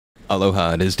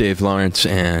Aloha, it is Dave Lawrence,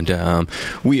 and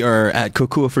we are at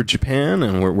Kokua for Japan,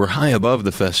 and we're high above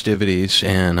the festivities,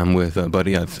 and I'm with a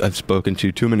buddy I've spoken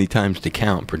to too many times to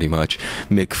count, pretty much,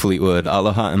 Mick Fleetwood.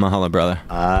 Aloha and mahalo, brother.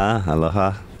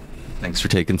 Aloha. Thanks for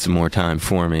taking some more time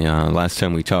for me. Last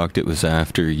time we talked, it was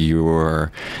after you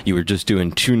were just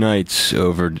doing 2 nights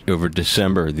over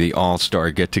December, the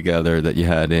all-star get-together that you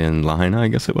had in Lahaina, I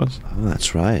guess it was? Oh,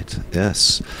 that's right,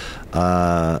 yes.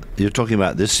 You're talking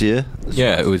about this year?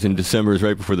 Yeah, it was in December. It was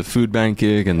right before the food bank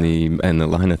gig and the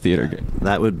Lahaina theater gig.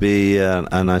 That would be,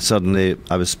 and I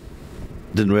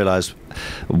didn't realize,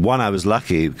 one, I was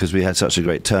lucky because we had such a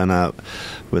great turnout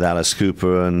with Alice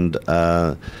Cooper, and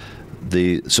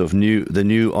the sort of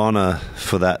new honor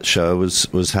for that show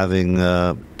was having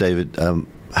David James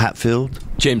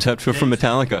Hetfield from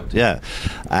Metallica. Yeah,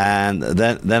 and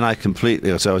then I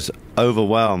completely, so I was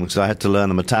overwhelmed because I had to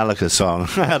learn a Metallica song.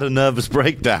 I had a nervous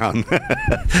breakdown.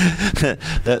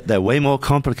 They're way more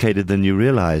complicated than you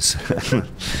realize.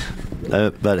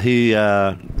 But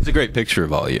it's a great picture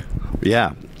of all of you.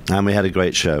 Yeah, and we had a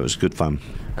great show. It was good fun.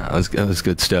 That was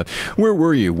good stuff. Where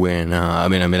were you when,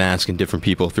 I've been asking different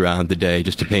people throughout the day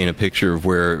just to paint a picture of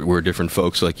where different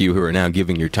folks like you who are now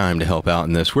giving your time to help out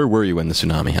in this. Where were you when the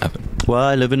tsunami happened? Well,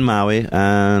 I live in Maui,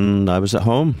 and I was at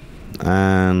home,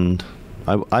 and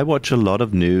I watch a lot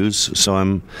of news, so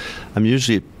I'm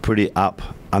usually pretty up.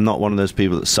 I'm not one of those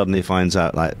people that suddenly finds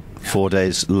out like 4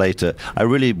 days later. I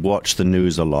really watch the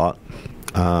news a lot,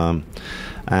 and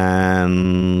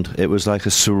it was like a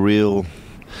surreal,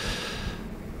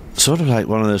 sort of like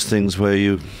one of those things where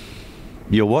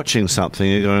you're watching something,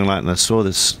 you're going like, and I saw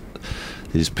these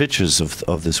pictures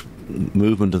of this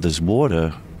movement of this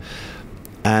water,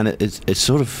 and it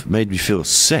sort of made me feel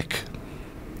sick,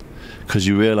 because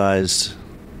you realized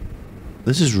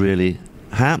this is really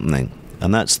happening.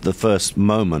 And that's the first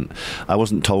moment. I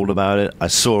wasn't told about it. I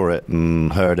saw it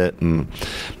and heard it, and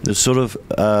it was sort of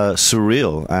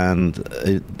surreal. And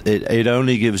it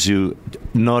only gives you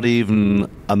not even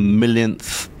a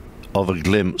millionth of a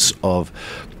glimpse of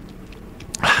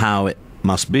how it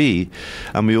must be.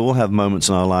 And we all have moments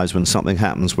in our lives when something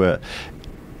happens where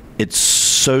it's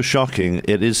so shocking.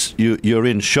 It is, you're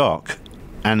in shock,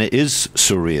 and it is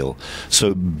surreal.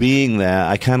 So being there,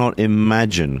 I cannot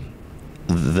imagine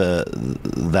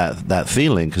that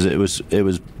feeling, because it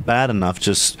was bad enough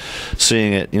just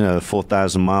seeing it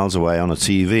 4,000 miles away on a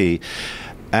TV,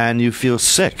 and you feel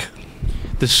sick.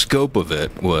 The scope of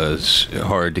it was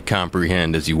hard to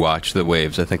comprehend as you watch the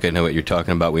waves. I think I know what you're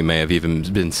talking about. We may have even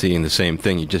been seeing the same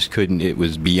thing. You just couldn't. It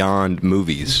was beyond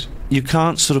movies. You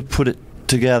can't sort of put it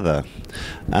together.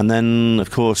 And then, of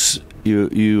course,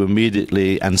 you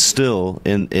immediately, and still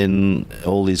in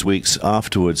all these weeks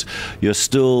afterwards, you're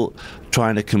still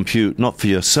trying to compute, not for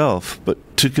yourself, but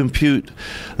to compute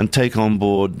and take on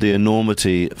board the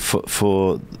enormity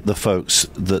for the folks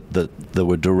that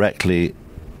were directly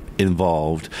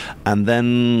involved, and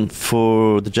then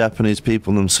for the Japanese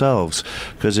people themselves,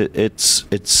 because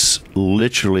it's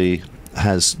literally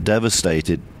has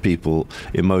devastated people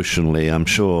emotionally, I'm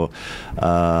sure,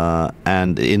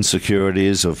 and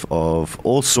insecurities of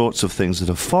all sorts of things that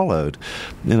have followed,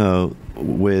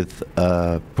 with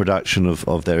production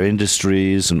of their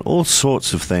industries and all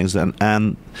sorts of things,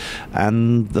 and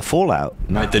the fallout.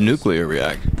 Right, the nuclear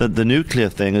reactor. The nuclear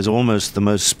thing is almost the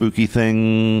most spooky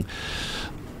thing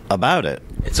about it.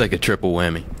 It's like a triple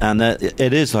whammy. And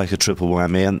it is like a triple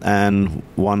whammy, and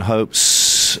one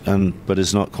hopes, but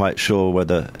is not quite sure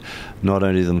whether not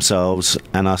only themselves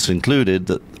and us included,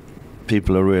 that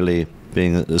people are really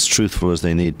being as truthful as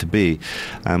they need to be.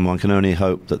 And one can only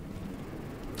hope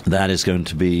that is going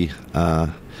to be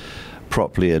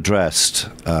properly addressed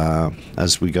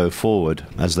as they go forward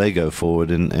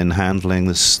in handling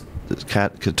this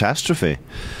catastrophe.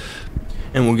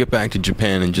 And we'll get back to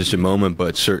Japan in just a moment,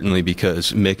 but certainly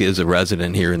because Mick is a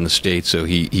resident here in the States, so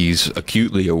he's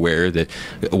acutely aware that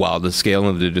while the scale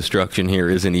of the destruction here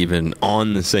isn't even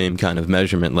on the same kind of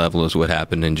measurement level as what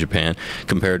happened in Japan,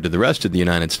 compared to the rest of the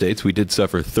United States, we did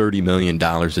suffer $30 million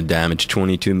of damage,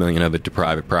 $22 million of it to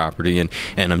private property, and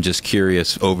I'm just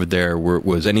curious, over there,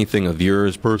 was anything of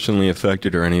yours personally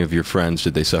affected, or any of your friends,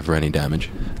 did they suffer any damage?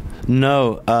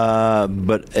 No,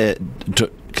 but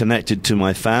connected to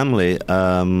my family,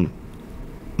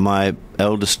 my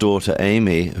eldest daughter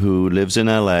Amy, who lives in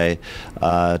LA,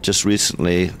 just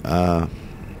recently, on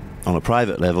a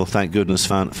private level, thank goodness,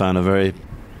 found a very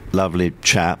lovely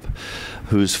chap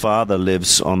whose father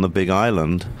lives on the Big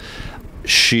Island.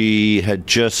 She had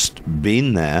just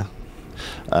been there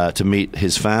to meet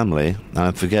his family, and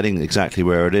I'm forgetting exactly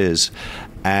where it is,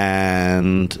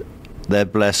 and they're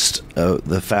blessed.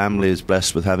 The family is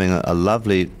blessed with having a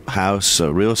lovely house,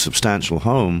 a real substantial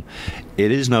home.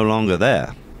 It is no longer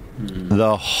there.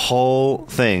 The whole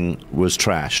thing was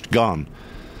trashed, gone.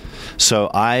 So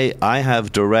I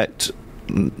have direct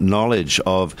knowledge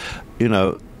of,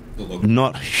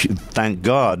 not, thank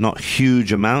God, not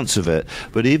huge amounts of it,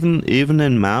 but even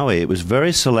in Maui, it was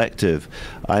very selective.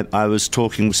 I was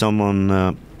talking with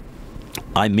someone.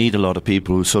 I meet a lot of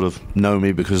people who sort of know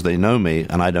me because they know me,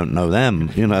 and I don't know them.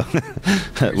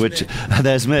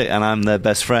 There's me, and I'm their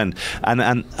best friend.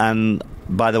 And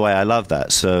by the way, I love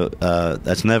that. So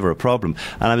that's never a problem.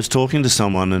 And I was talking to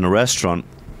someone in a restaurant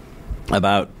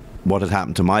about what had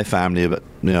happened to my family. But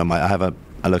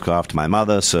I look after my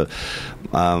mother, so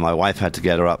my wife had to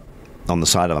get her up on the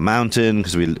side of a mountain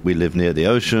because we live near the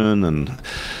ocean, and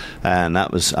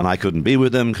I couldn't be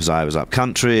with them because I was up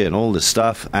country and all this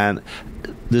stuff. And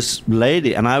this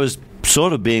lady, and I was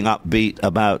sort of being upbeat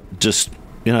about just,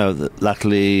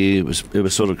 luckily it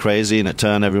was sort of crazy, and it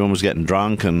turned everyone was getting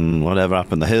drunk and whatever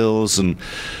up in the hills, and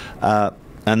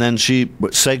then she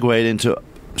segued into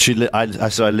I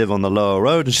said I live on the lower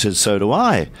road, and she said so do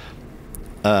I,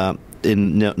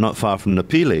 not far from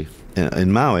Napili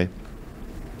in Maui,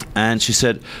 and she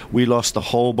said we lost the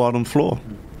whole bottom floor.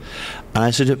 And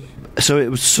I said, so it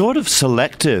was sort of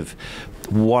selective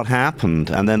what happened.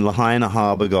 And then Lahaina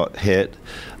Harbour got hit.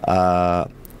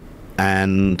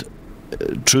 And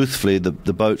truthfully, the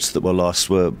boats that were lost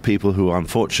were people who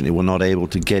unfortunately were not able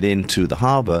to get into the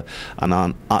harbour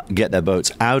and get their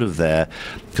boats out of there.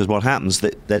 Because what happens,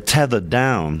 they're tethered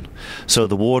down. So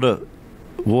the water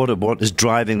is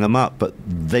driving them up, but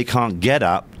they can't get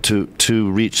up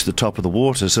to reach the top of the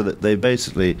water, so that they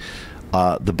basically...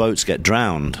 the boats get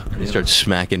drowned. They start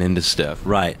smacking into stuff.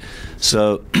 Right.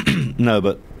 So, no,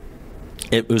 but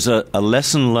it was a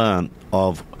lesson learned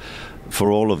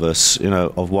for all of us,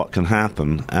 of what can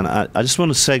happen. And I just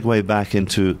want to segue back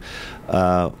into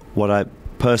what I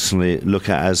personally look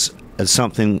at as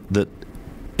something that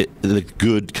the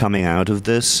good coming out of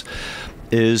this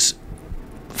is...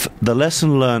 The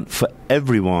lesson learned for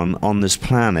everyone on this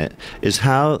planet is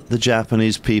how the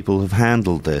Japanese people have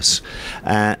handled this,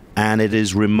 and it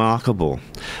is remarkable.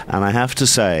 And I have to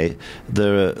say,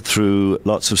 through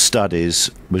lots of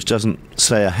studies, which doesn't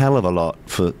say a hell of a lot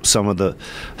for some of the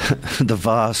the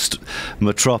vast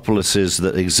metropolises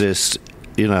that exist,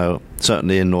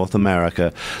 certainly in North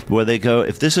America, where they go,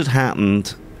 if this had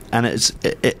happened, and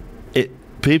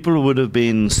people would have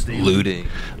been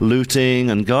looting,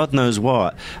 and God knows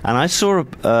what. And I saw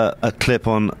a clip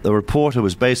on the reporter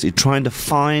was basically trying to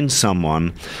find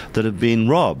someone that had been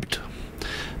robbed,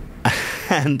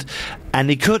 and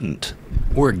he couldn't.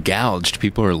 Or gouged.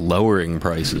 People are lowering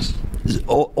prices.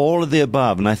 All of the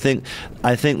above, and I think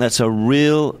that's a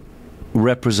real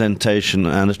representation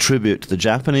and a tribute to the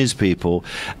Japanese people,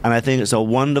 and I think it's a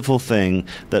wonderful thing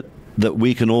that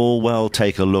we can all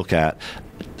take a look at.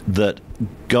 That,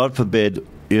 God forbid,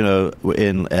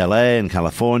 in LA and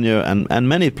California and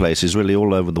many places really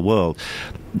all over the world,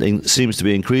 seems to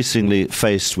be increasingly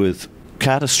faced with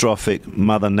catastrophic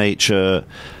Mother Nature,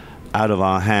 out of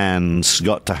our hands,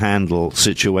 got to handle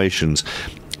situations.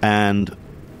 And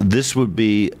this would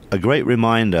be a great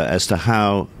reminder as to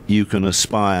how you can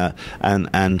aspire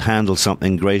and handle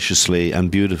something graciously and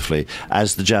beautifully,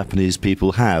 as the Japanese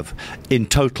people have, in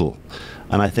total.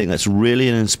 And I think that's really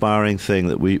an inspiring thing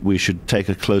that we should take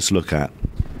a close look at.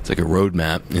 It's like a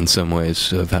roadmap in some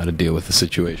ways of how to deal with the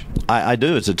situation. I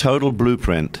do. It's a total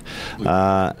blueprint.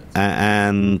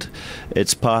 And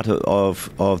it's part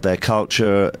of their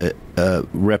culture,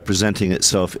 representing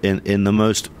itself in the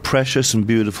most precious and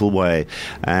beautiful way.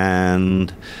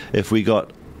 And if we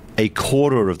got a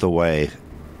quarter of the way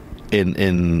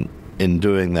in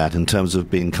doing that, in terms of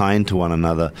being kind to one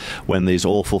another when these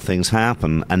awful things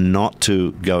happen, and not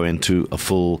to go into a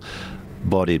full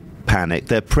body panic,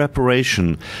 their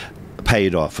preparation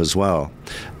paid off as well.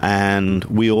 And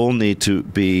we all need to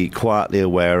be quietly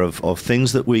aware of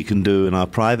things that we can do in our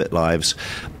private lives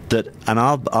and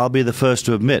I'll be the first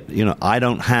to admit, I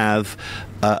don't have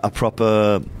a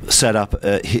proper setup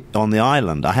on the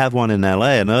island. I have one in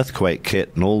LA, an earthquake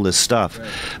kit and all this stuff, right.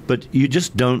 But you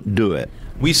just don't do it.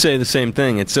 We say the same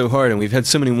thing. It's so hard, and we've had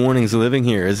so many warnings living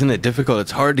here. Isn't it difficult?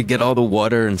 It's hard to get all the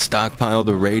water and stockpile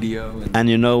the radio. And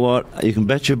you know what? You can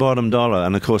bet your bottom dollar.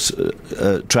 And of course,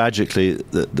 tragically,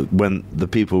 when the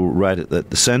people right at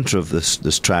the center of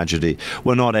this tragedy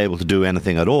were not able to do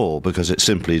anything at all because it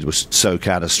simply was so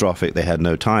catastrophic they had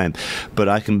no time. But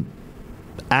I can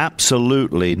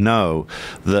absolutely know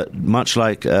that much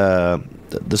like the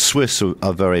Swiss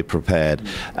are very prepared,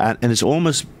 and it's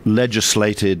almost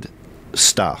legislated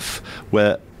stuff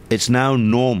where it's now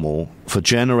normal for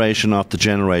generation after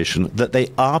generation that they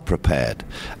are prepared,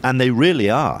 and they really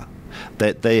are.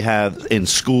 That they have in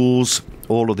schools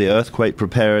all of the earthquake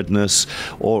preparedness,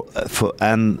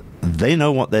 and they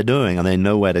know what they're doing and they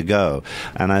know where to go.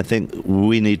 And I think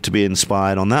we need to be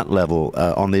inspired on that level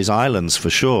on these islands for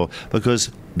sure,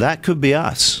 because that could be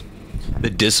us.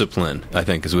 The discipline, I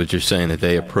think, is what you're saying, that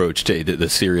they approach the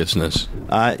seriousness.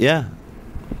 Yeah.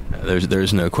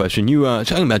 There's no question. You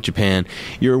talking about Japan,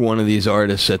 you're one of these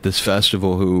artists at this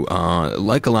festival who,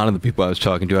 like a lot of the people I was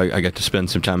talking to, I got to spend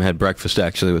some time. I had breakfast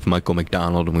actually with Michael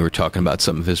McDonald, and we were talking about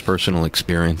some of his personal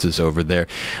experiences over there.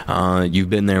 You've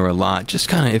been there a lot. Just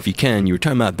kind of, if you can, you were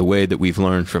talking about the way that we've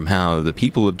learned from how the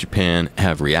people of Japan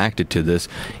have reacted to this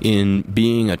in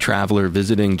being a traveler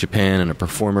visiting Japan and a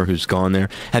performer who's gone there.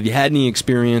 Have you had any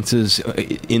experiences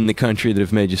in the country that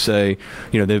have made you say,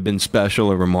 they've been special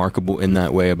or remarkable in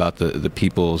that way about the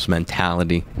people's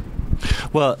mentality?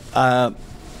 Well,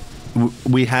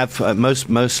 we have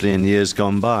mostly in years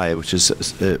gone by, which is,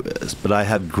 but I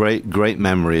have great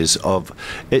memories of.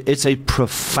 It's a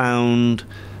profound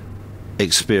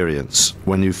experience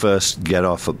when you first get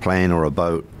off a plane or a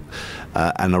boat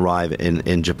and arrive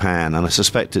in Japan, and I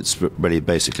suspect it's really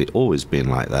basically always been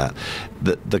like that.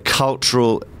 The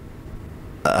cultural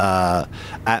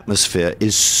atmosphere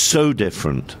is so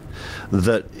different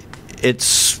that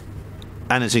it's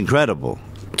incredible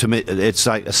to me. It's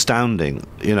like astounding,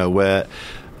 where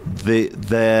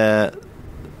their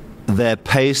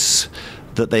pace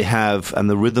that they have and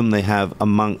the rhythm they have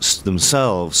amongst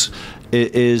themselves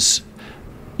it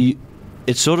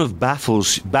sort of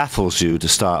baffles you to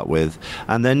start with,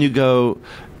 and then you go,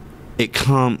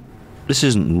 this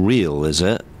isn't real, is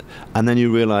it? And then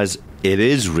you realize it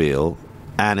is real,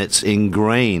 and it's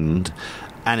ingrained,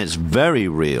 and it's very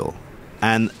real.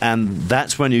 And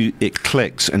that's when it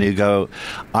clicks, and you go,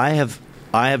 I have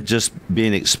just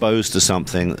been exposed to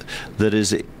something that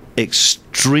is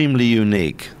extremely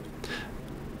unique,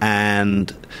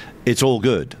 and it's all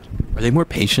good. Are they more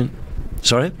patient?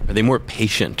 Sorry? Are they more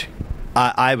patient?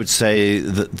 I would say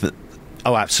that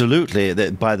oh, absolutely.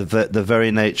 That by the very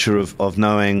nature of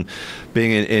knowing,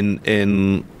 being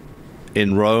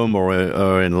in Rome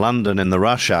or in London in the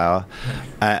rush hour,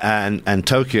 and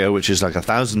Tokyo, which is like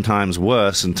 1,000 times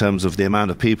worse in terms of the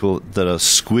amount of people that are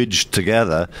squidged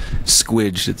together.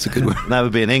 Squidged, it's a good word. That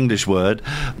would be an English word.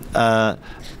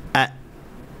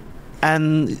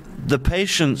 And the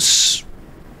patience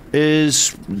they're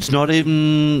not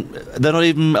even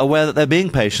aware that they're being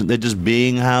patient. They're just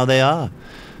being how they are.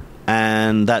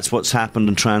 And that's what's happened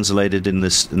and translated in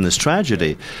this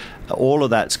tragedy. All of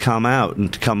that's come out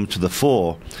and come to the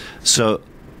fore. So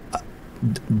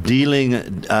dealing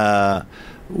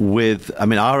with,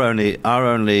 our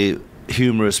only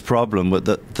humorous problem with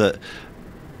that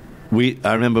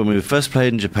I remember when we first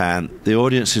played in Japan, the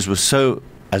audiences were so,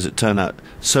 as it turned out,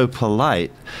 so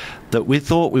polite that we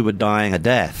thought we were dying a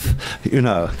death.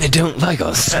 They don't like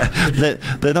us.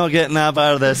 They're not getting up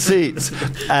out of their seats.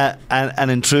 And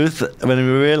in truth, when we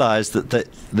realized that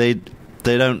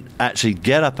they don't actually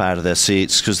get up out of their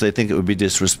seats because they think it would be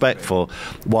disrespectful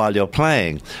while you're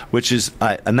playing, which is,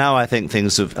 and now I think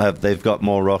things they've got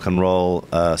more rock and roll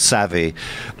savvy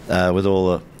with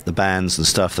all the bands and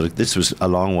stuff. This was a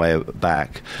long way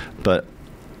back,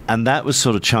 and that was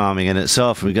sort of charming in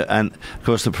itself. And of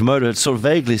course the promoter had sort of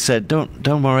vaguely said,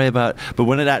 don't worry about it. But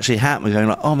when it actually happened, we're going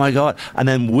like, oh my God. And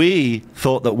then we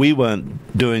thought that we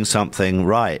weren't doing something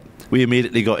right. We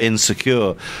immediately got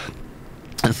insecure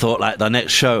and thought, like, the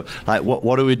next show, like,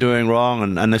 what are we doing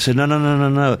wrong? And they said,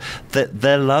 no.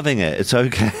 They're loving it. It's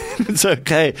okay. It's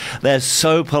okay. They're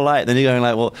so polite. Then you're going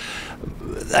like, well,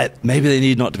 maybe they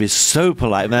need not to be so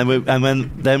polite.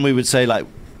 Then we would say, like,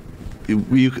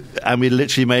 and we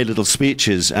literally made little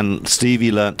speeches, and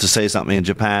Stevie learnt to say something in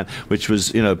Japan, which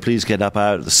was, please get up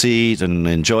out of the seat and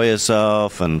enjoy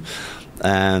yourself. And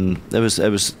that was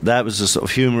a sort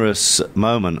of humorous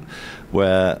moment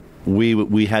where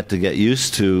we had to get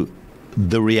used to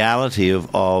the reality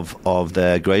of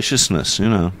their graciousness,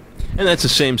 And that's the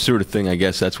same sort of thing, I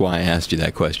guess. That's why I asked you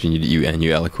that question.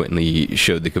 You eloquently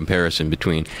showed the comparison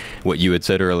between what you had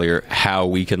said earlier, how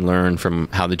we can learn from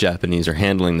how the Japanese are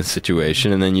handling the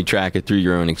situation, and then you track it through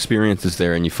your own experiences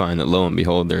there, and you find that, lo and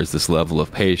behold, there's this level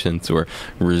of patience or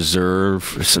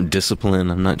reserve, or some discipline.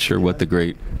 I'm not sure what the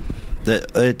great...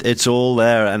 It's all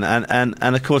there, and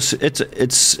of course it's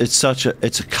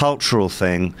a cultural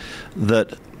thing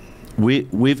that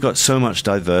we've got so much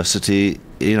diversity,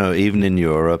 even in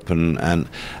Europe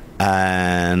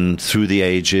and through the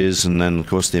ages, and then of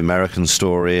course the American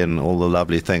story and all the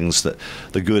lovely things, that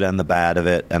the good and the bad of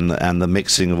it, and the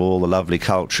mixing of all the lovely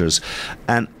cultures,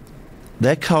 and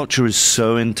their culture is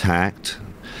so intact,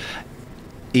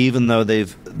 even though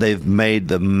they've made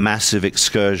the massive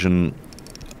excursion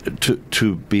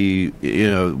to be,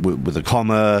 with the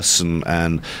commerce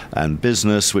and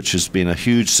business, which has been a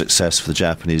huge success for the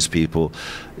Japanese people,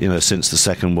 since the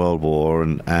Second World War,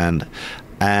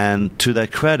 and to their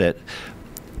credit,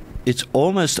 it's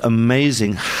almost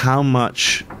amazing how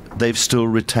much they've still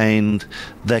retained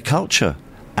their culture.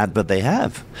 But they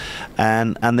have,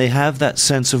 and they have that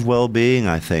sense of well-being.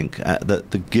 I think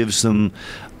that gives them,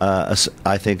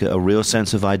 I think, a real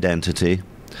sense of identity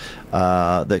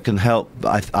that can help.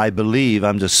 I believe,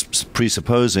 I'm just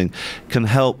presupposing, can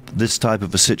help this type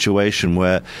of a situation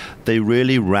where they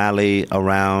really rally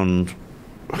around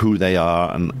who they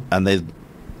are, and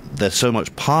they're so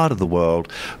much part of the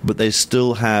world, but they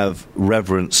still have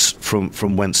reverence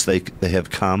from whence they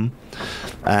have come,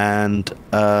 and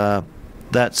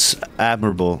that's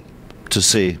admirable to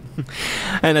see.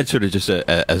 And that's sort of just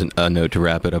as a note to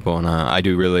wrap it up on. I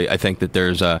think that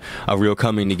there's a real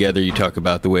coming together. You talk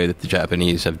about the way that the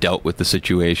Japanese have dealt with the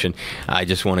situation. I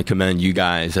just want to commend you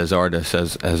guys as artists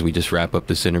as we just wrap up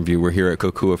this interview. We're here at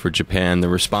Kokua for Japan. The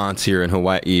response here in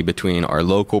Hawaii between our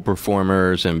local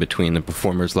performers and between the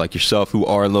performers like yourself who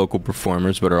are local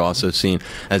performers but are also seen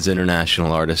as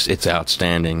international artists, it's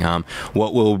outstanding.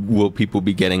 What will people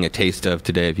be getting a taste of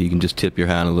today, if you can just tip your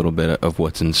hat a little bit of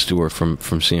what's in store from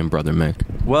seeing Brother Mick?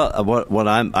 Well,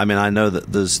 I know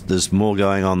that there's more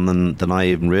going on than I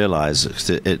even realize.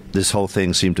 This whole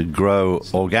thing seemed to grow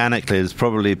organically. There's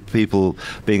probably people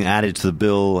being added to the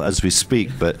bill as we speak,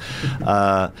 but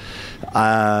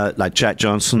like Jack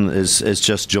Johnson is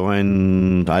just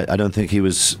joined. I don't think he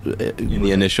was in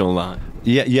the initial line.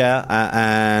 Yeah,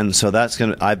 and so that's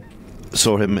going to. I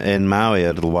saw him in Maui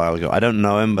a little while ago. I don't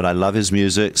know him, but I love his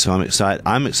music, so I'm excited.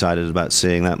 I'm excited about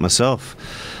seeing that myself.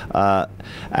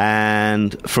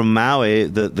 And from Maui,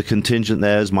 the contingent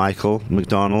there is Michael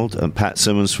McDonald and Pat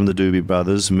Simmons from the Doobie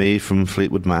Brothers, me from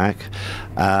Fleetwood Mac,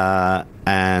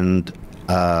 and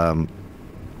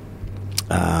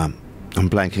I'm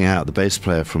blanking out, the bass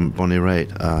player from Bonnie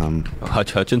Raitt.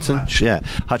 Hutch Hutchinson?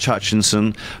 Hutch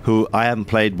Hutchinson, who I haven't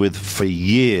played with for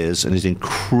years, and he's an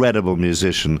incredible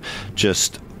musician.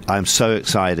 I'm so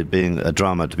excited being a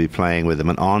drummer to be playing with him,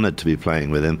 and honored to be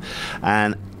playing with him.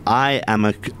 And I am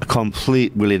a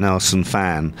complete Willie Nelson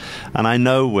fan, and I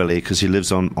know Willie because he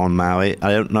lives on Maui.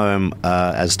 I don't know him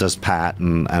as does Pat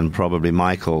and probably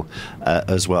Michael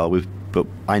as well, but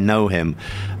I know him.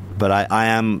 But I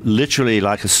am literally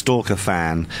like a stalker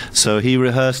fan. So he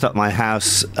rehearsed at my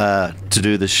house to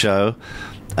do the show.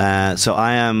 So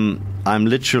I'm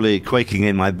literally quaking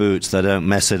in my boots that I don't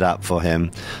mess it up for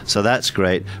him. So that's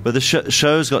great. But the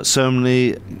show's got so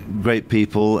many great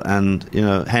people, and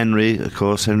Henry, of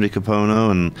course, Henry Capono,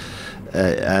 and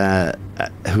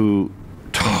who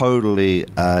totally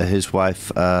his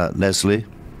wife Leslie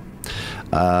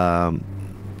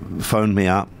phoned me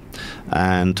up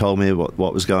and told me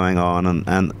what was going on,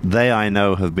 and they, I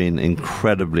know, have been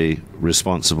incredibly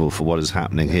responsible for what is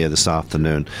happening here this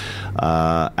afternoon,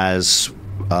 as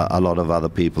a lot of other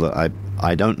people that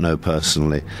I don't know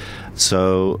personally.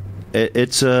 So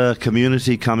it's a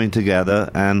community coming together,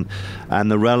 and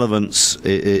the relevance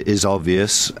is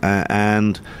obvious,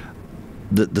 and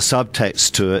the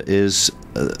subtext to it is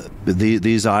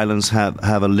these islands have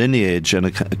a lineage and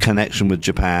a connection with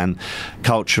Japan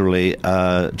culturally,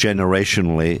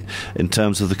 generationally, in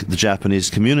terms of the Japanese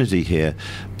community here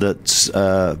that's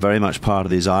very much part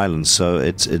of these islands. So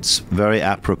it's very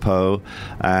apropos,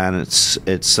 and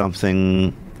it's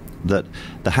something that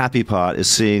the happy part is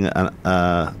seeing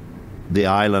the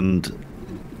island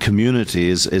community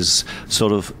is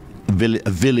sort of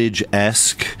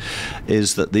village-esque,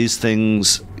 is that these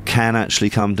things can actually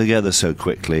come together so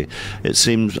quickly. It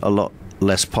seems a lot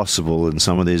less possible in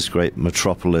some of these great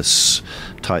metropolis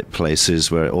type places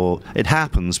where it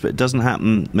happens, but it doesn't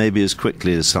happen maybe as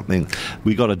quickly as something,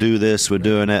 we got to do this, we're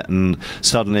doing it, and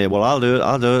suddenly, well, I'll do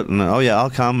it, and oh yeah, I'll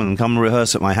come and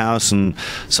rehearse at my house, and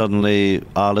suddenly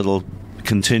our little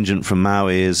contingent from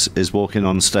Maui is walking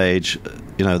on stage,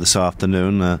 this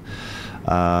afternoon, and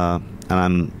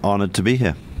I'm honored to be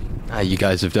here. You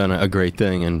guys have done a great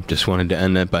thing, and just wanted to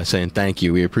end that by saying thank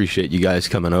you. We appreciate you guys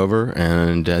coming over,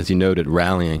 and as you noted,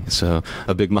 rallying. So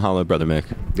a big mahalo, Brother Mick.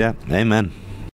 Yeah, amen.